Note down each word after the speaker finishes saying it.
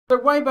So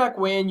way back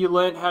when you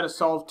learned how to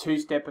solve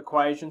two-step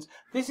equations,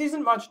 this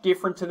isn't much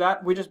different to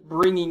that. We're just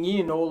bringing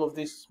in all of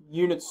this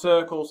unit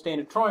circle,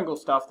 standard triangle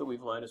stuff that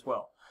we've learned as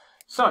well.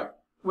 So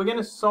we're going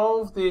to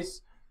solve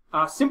this,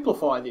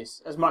 simplify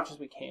this as much as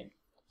we can.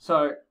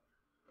 So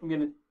I'm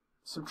going to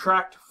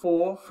subtract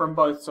 4 from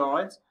both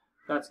sides.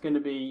 That's going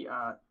to be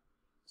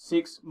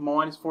 6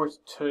 minus 4 is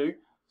 2.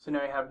 So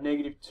now we have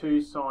negative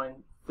 2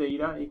 sine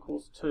theta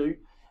equals 2.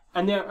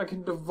 And now I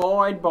can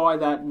divide by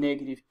that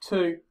negative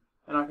 2.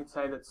 And I can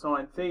say that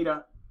sine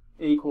theta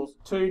equals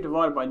 2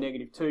 divided by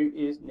negative 2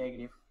 is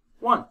negative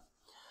 1.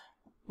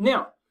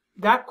 Now,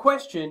 that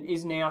question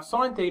is now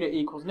sine theta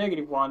equals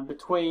negative 1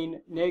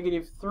 between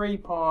negative 3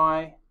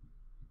 pi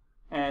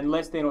and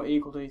less than or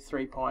equal to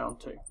 3 pi on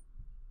 2.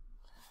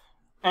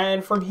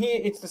 And from here,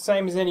 it's the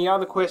same as any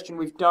other question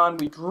we've done.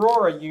 We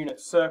draw a unit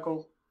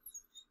circle.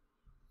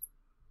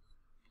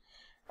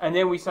 And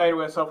then we say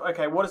to ourselves,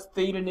 okay, what does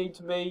theta need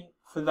to be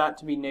for that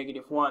to be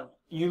negative 1?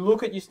 You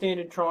look at your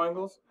standard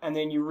triangles and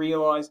then you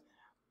realize,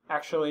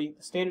 actually,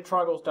 the standard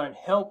triangles don't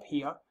help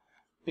here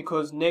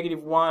because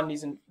negative 1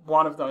 isn't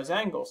one of those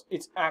angles.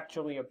 It's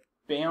actually a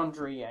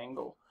boundary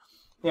angle.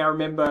 Now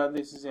remember,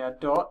 this is our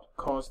dot,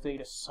 cos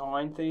theta,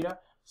 sine theta.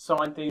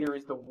 Sine theta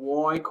is the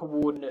y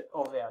coordinate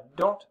of our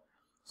dot.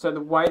 So the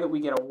way that we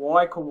get a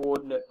y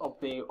coordinate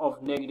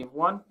of negative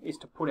 1 is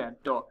to put our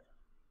dot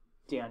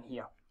down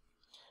here.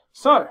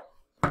 So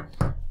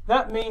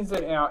that means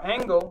that our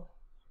angle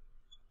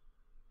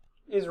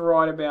is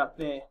right about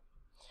there.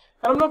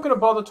 And I'm not going to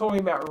bother talking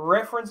about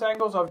reference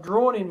angles. I've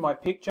drawn in my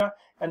picture,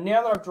 and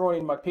now that I've drawn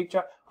in my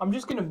picture, I'm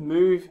just going to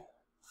move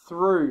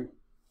through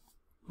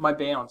my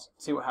bounds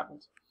and see what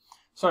happens.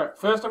 So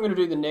first I'm going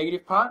to do the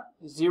negative part,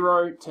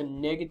 0 to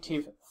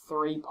negative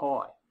 3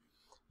 pi.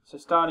 So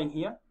starting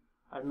here,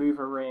 I move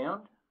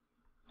around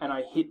and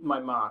I hit my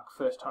mark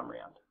first time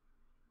around.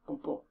 Boom,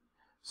 boom.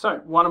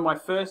 So one of my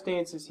first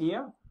answers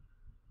here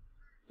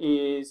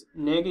is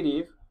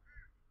negative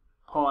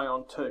pi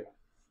on 2,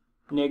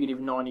 negative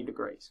 90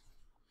 degrees.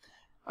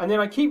 And then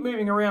I keep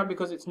moving around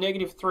because it's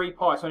negative 3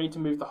 pi, so I need to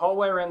move the whole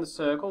way around the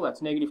circle,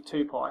 that's negative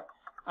 2 pi,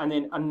 and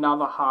then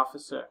another half a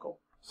circle.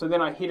 So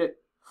then I hit it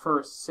for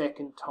a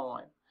second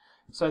time.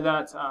 So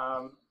that's,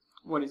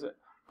 what is it?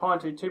 Pi on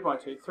 2, 2 pi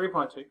on 2, 3 pi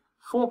on 2,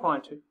 4 pi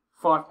on 2,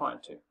 5 pi on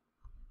 2.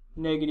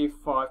 Negative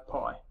 5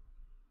 pi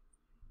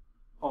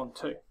on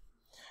 2.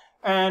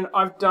 And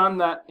I've done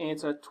that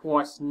answer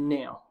twice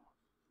now.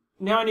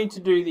 Now I need to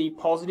do the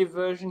positive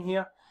version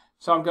here.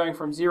 So I'm going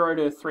from 0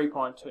 to 3 pi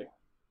on 2.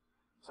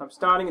 So I'm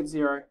starting at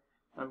 0,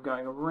 and I'm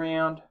going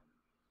around,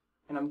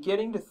 and I'm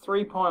getting to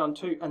 3 pi on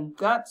 2, and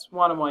that's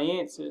one of my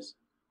answers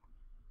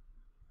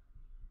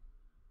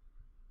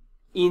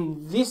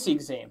in this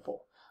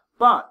example.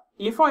 But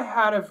if I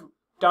had have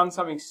done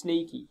something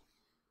sneaky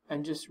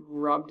and just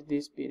rubbed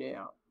this bit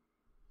out,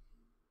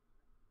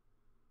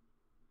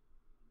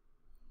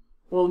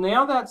 well,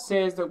 now that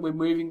says that we're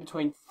moving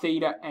between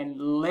theta and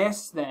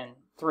less than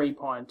 3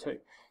 pi on 2.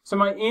 So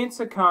my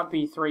answer can't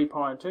be 3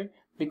 pi on 2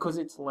 because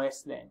it's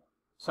less than.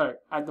 So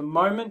at the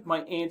moment, my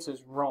answer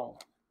is wrong.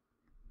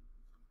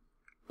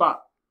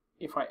 But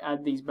if I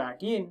add these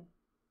back in,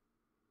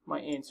 my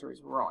answer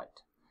is right.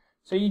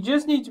 So you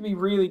just need to be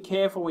really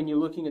careful when you're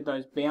looking at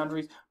those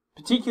boundaries,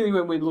 particularly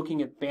when we're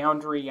looking at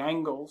boundary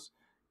angles.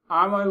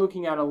 Am I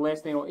looking at a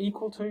less than or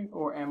equal to,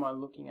 or am I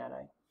looking at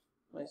a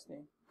less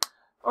than?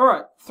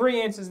 Alright,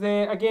 3 answers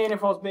there. Again,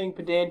 if I was being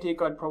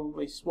pedantic, I'd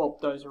probably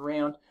swap those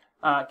around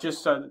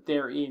just so that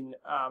they're in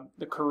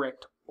the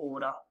correct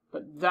order.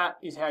 But that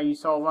is how you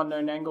solve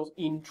unknown angles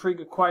in trig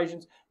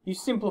equations. You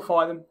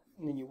simplify them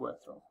and then you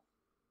work through them.